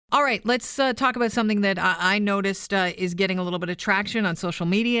All right, let's talk about something that I noticed is getting a little bit of traction on social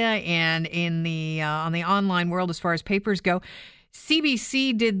media and in the on the online world as far as papers go.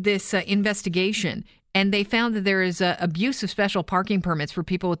 CBC did this investigation, and they found that there is abuse of special parking permits for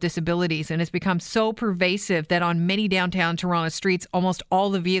people with disabilities, and it's become so pervasive that on many downtown Toronto streets, almost all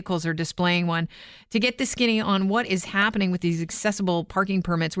the vehicles are displaying one. To get the skinny on what is happening with these accessible parking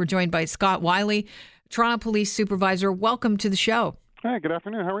permits, we're joined by Scott Wiley, Toronto Police Supervisor. Welcome to the show. Hi, good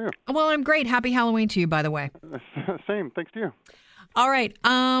afternoon. How are you? Well, I'm great. Happy Halloween to you, by the way. Same. Thanks to you. All right.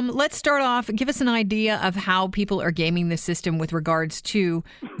 Let's start off. Give us an idea of how people are gaming the system with regards to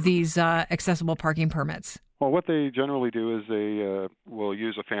these accessible parking permits. Well, what they generally do is they will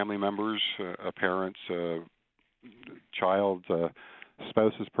use a family member's, a parent's, child's,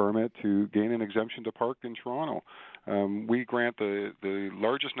 spouse's permit to gain an exemption to park in Toronto. We grant the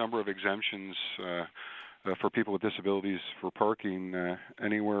largest number of exemptions for people with disabilities for parking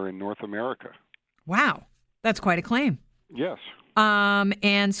anywhere in North America. Wow. That's quite a claim. Yes.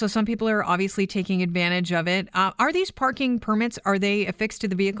 And so some people are obviously taking advantage of it. Are these parking permits, are they affixed to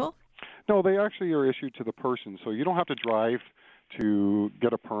the vehicle? No, they actually are issued to the person. So you don't have to drive to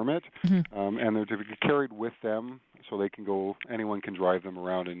get a permit, and they're to be carried with them so they can go, anyone can drive them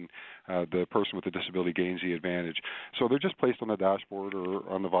around, and the person with the disability gains the advantage. So they're just placed on the dashboard or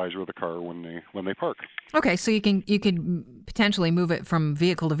on the visor of the car when they park. Okay, so you can potentially move it from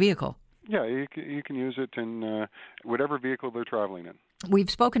vehicle to vehicle. Yeah, you can use it in whatever vehicle they're traveling in. We've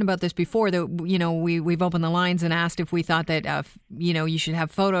spoken about this before. That we've opened the lines and asked if we thought that you should have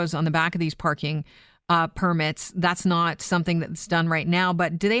photos on the back of these parking permits. That's not something that's done right now.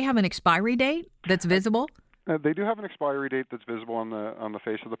 But do they have an expiry date that's visible? They do have an expiry date that's visible on the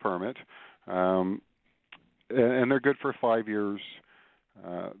face of the permit, and they're good for 5 years.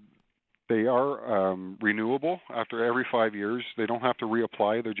 They are renewable after every 5 years. They don't have to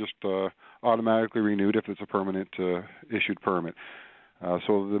reapply. They're just automatically renewed if it's a permanent issued permit.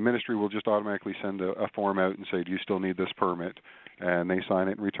 So the ministry will just automatically send a form out and say, do you still need this permit? And they sign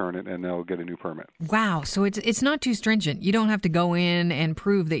it and return it, and they'll get a new permit. Wow. So it's not too stringent. You don't have to go in and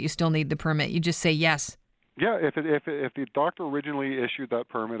prove that you still need the permit. You just say yes. Yeah, if the doctor originally issued that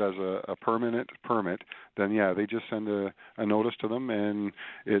permit as a permanent permit, then yeah, they just send a notice to them, and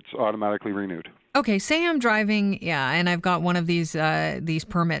it's automatically renewed. Okay, say I'm driving, and I've got one of these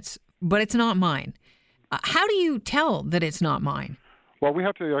permits, but it's not mine. How do you tell that it's not mine? Well, we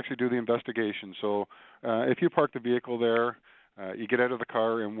have to actually do the investigation. So if you park the vehicle there, you get out of the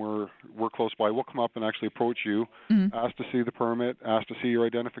car, and we're close by. We'll come up and actually approach you, ask to see the permit, ask to see your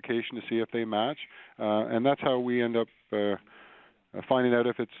identification to see if they match, and that's how we end up finding out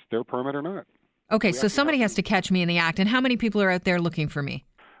if it's their permit or not. Okay, so somebody has to catch me in the act. And how many people are out there looking for me?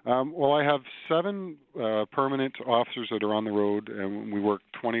 Well, I have 7 permanent officers that are on the road, and we work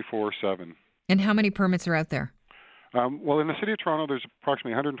 24/7. And how many permits are out there? Well, in the City of Toronto, there's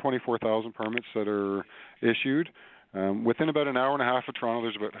approximately 124,000 permits that are issued. Within about an hour and a half of Toronto,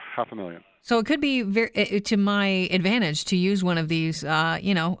 there's about 500,000. So it could be to my advantage to use one of these.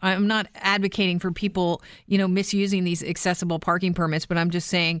 I'm not advocating for people, misusing these accessible parking permits, but I'm just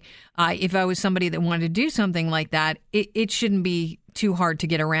saying if I was somebody that wanted to do something like that, it shouldn't be too hard to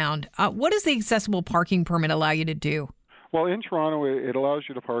get around. What does the accessible parking permit allow you to do? Well, in Toronto, it allows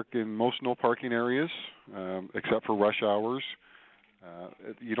you to park in most no parking areas, except for rush hours.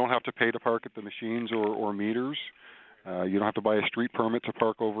 You don't have to pay to park at the machines or meters. You don't have to buy a street permit to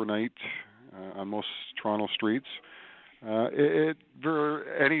park overnight on most Toronto streets. For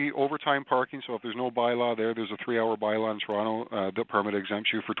any overtime parking, so if there's no bylaw there's a 3-hour bylaw in Toronto that permit exempts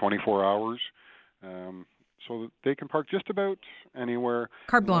you for 24 hours. So that they can park just about anywhere.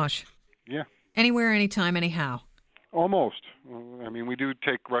 Carte blanche. Yeah. Anywhere, anytime, anyhow. Almost. I mean, we do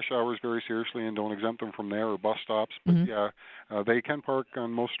take rush hours very seriously and don't exempt them from there or bus stops. But they can park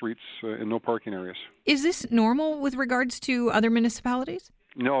on most streets in no parking areas. Is this normal with regards to other municipalities?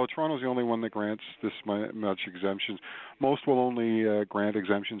 No, Toronto's the only one that grants this much exemptions. Most will only grant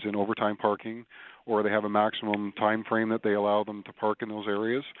exemptions in overtime parking, or they have a maximum time frame that they allow them to park in those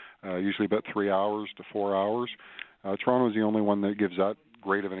areas, usually about 3 hours to 4 hours. Toronto is the only one that gives that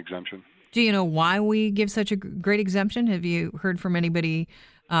great of an exemption. Do you know why we give such a great exemption? Have you heard from anybody,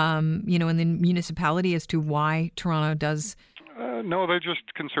 in the municipality as to why Toronto does? No, they're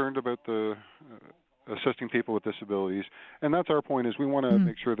just concerned about the assisting people with disabilities, and that's our point. Is we want to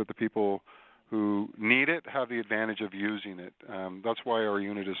make sure that the people who need it have the advantage of using it. That's why our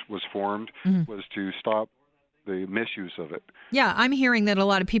unit was formed, was to stop the misuse of it. Yeah, I'm hearing that a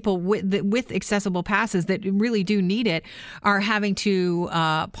lot of people with accessible passes that really do need it are having to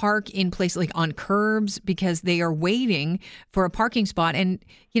park in places like on curbs because they are waiting for a parking spot. And,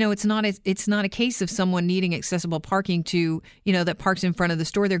 it's not a case of someone needing accessible parking to, that parks in front of the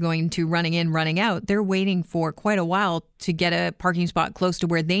store they're going to, running in, running out. They're waiting for quite a while to get a parking spot close to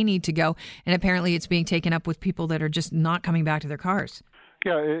where they need to go. And apparently it's being taken up with people that are just not coming back to their cars.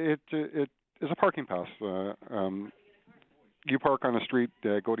 Yeah, it is a parking pass. You park on the street,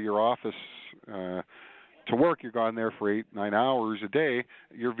 go to your office to work, you're gone there for 8-9 hours a day,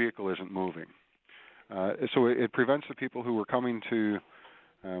 your vehicle isn't moving. So it prevents the people who are coming to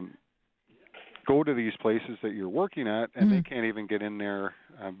go to these places that you're working at, and they can't even get in there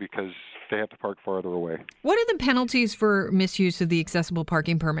because they have to park farther away. What are the penalties for misuse of the accessible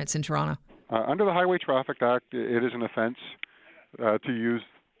parking permits in Toronto? Under the Highway Traffic Act, it is an offense to use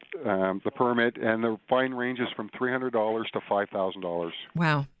the permit, and the fine ranges from $300 to $5,000.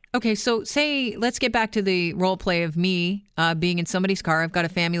 Wow. Okay, so let's get back to the role play of me being in somebody's car. I've got a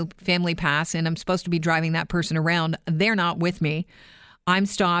family pass, and I'm supposed to be driving that person around. They're not with me. I'm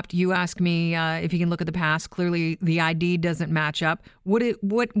stopped. You ask me if you can look at the pass. Clearly, the ID doesn't match up. What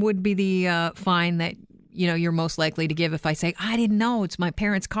would be the fine that you're most likely to give if I say, I didn't know, it's my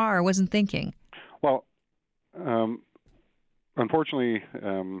parents' car, I wasn't thinking? Well, unfortunately,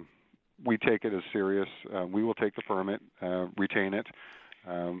 we take it as serious. We will take the permit, retain it,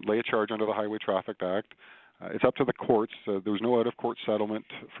 lay a charge under the Highway Traffic Act. It's up to the courts. There's no out-of-court settlement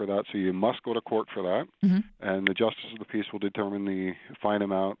for that, so you must go to court for that. Mm-hmm. And the Justice of the Peace will determine the fine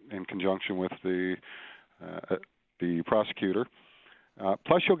amount in conjunction with the prosecutor.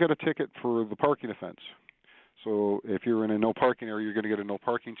 Plus, you'll get a ticket for the parking offense. So if you're in a no parking area, you're going to get a no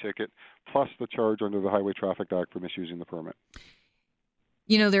parking ticket, plus the charge under the Highway Traffic Act for misusing the permit.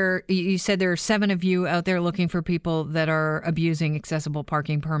 You said there are 7 of you out there looking for people that are abusing accessible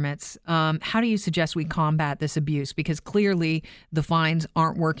parking permits. How do you suggest we combat this abuse? Because clearly the fines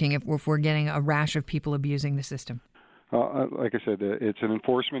aren't working if we're getting a rash of people abusing the system. Like I said, it's an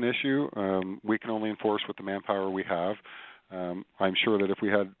enforcement issue. We can only enforce with the manpower we have. I'm sure that if we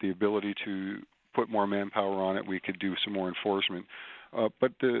had the ability to put more manpower on it, we could do some more enforcement.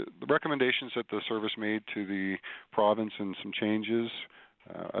 But the recommendations that the service made to the province and some changes,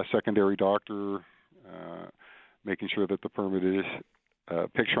 a secondary doctor, making sure that the permit is a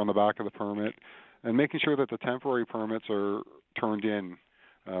picture on the back of the permit, and making sure that the temporary permits are turned in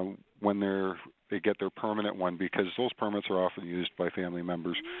when they get their permanent one, because those permits are often used by family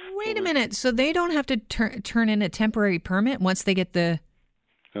members. Wait a minute. So they don't have to turn in a temporary permit once they get the...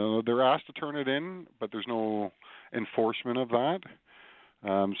 They're asked to turn it in, but there's no enforcement of that.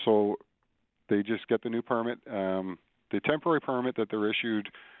 So they just get the new permit. The temporary permit that they're issued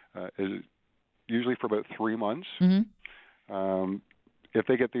is usually for about 3 months. Mm-hmm. If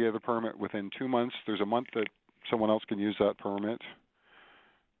they get the other permit within 2 months, there's a month that someone else can use that permit.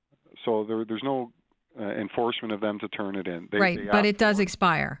 So there's no enforcement of them to turn it in. But it does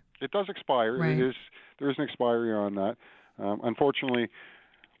expire. It does expire. Right. There is an expiry on that. Unfortunately,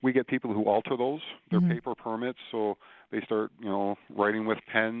 we get people who alter those. They're mm-hmm. paper permits, so they start, writing with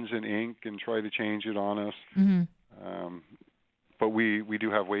pens and ink and try to change it on us. Mm-hmm. But we do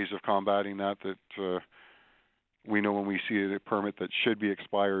have ways of combating that we know when we see a permit that should be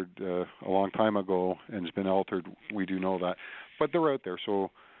expired a long time ago and has been altered, we do know that. But they're out there, so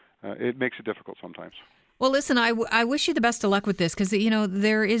it makes it difficult sometimes. Well, listen, I wish you the best of luck with this because,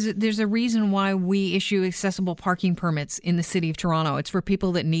 there's a reason why we issue accessible parking permits in the city of Toronto. It's for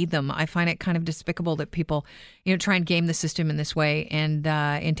people that need them. I find it kind of despicable that people, try and game the system in this way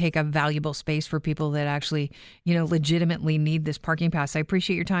and take up valuable space for people that actually, legitimately need this parking pass. I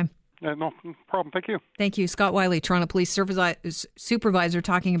appreciate your time. No problem. Thank you. Thank you. Scott Wiley, Toronto Police Supervisor,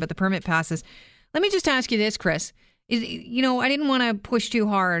 talking about the permit passes. Let me just ask you this, Chris. I didn't want to push too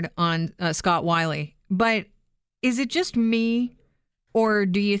hard on Scott Wiley. But is it just me, or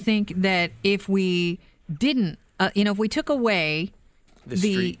do you think that if we didn't, if we took away the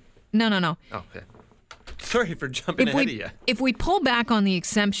street? No. Oh, okay. Sorry for jumping ahead of you. If we pull back on the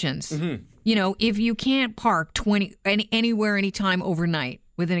exemptions, mm-hmm. If you can't park anywhere, anytime overnight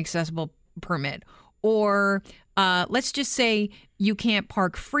with an accessible permit, or let's just say you can't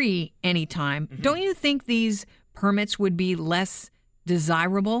park free anytime, mm-hmm. don't you think these permits would be less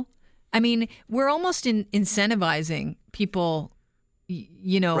desirable? I mean, we're almost incentivizing people,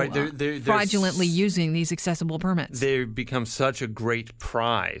 right. Fraudulently using these accessible permits. They become such a great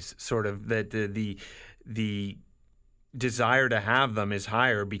prize, sort of, that the desire to have them is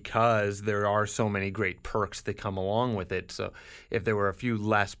higher because there are so many great perks that come along with it. So if there were a few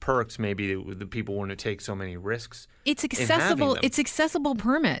less perks, maybe the people wouldn't take so many risks. It's accessible. It's accessible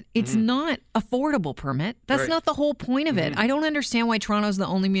permit. It's not affordable permit. That's not the whole point of it. I don't understand why Toronto's the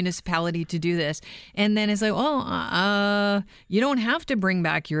only municipality to do this. And then it's like, you don't have to bring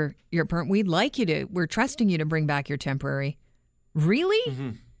back your permit. We're trusting you to bring back your temporary.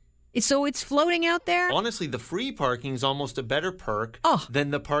 Really? So it's floating out there? Honestly, the free parking is almost a better perk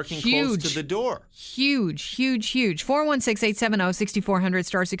than the parking huge, close to the door. Huge. 416-870-6400,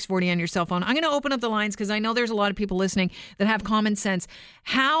 star 640 on your cell phone. I'm going to open up the lines because I know there's a lot of people listening that have common sense.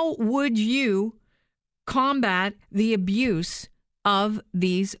 How would you combat the abuse of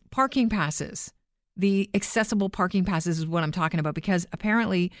these parking passes? The accessible parking passes is what I'm talking about, because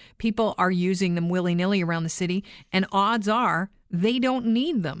apparently people are using them willy-nilly around the city, and odds are they don't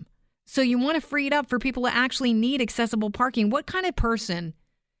need them. So you want to free it up for people that actually need accessible parking. What kind of person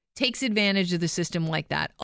takes advantage of the system like that?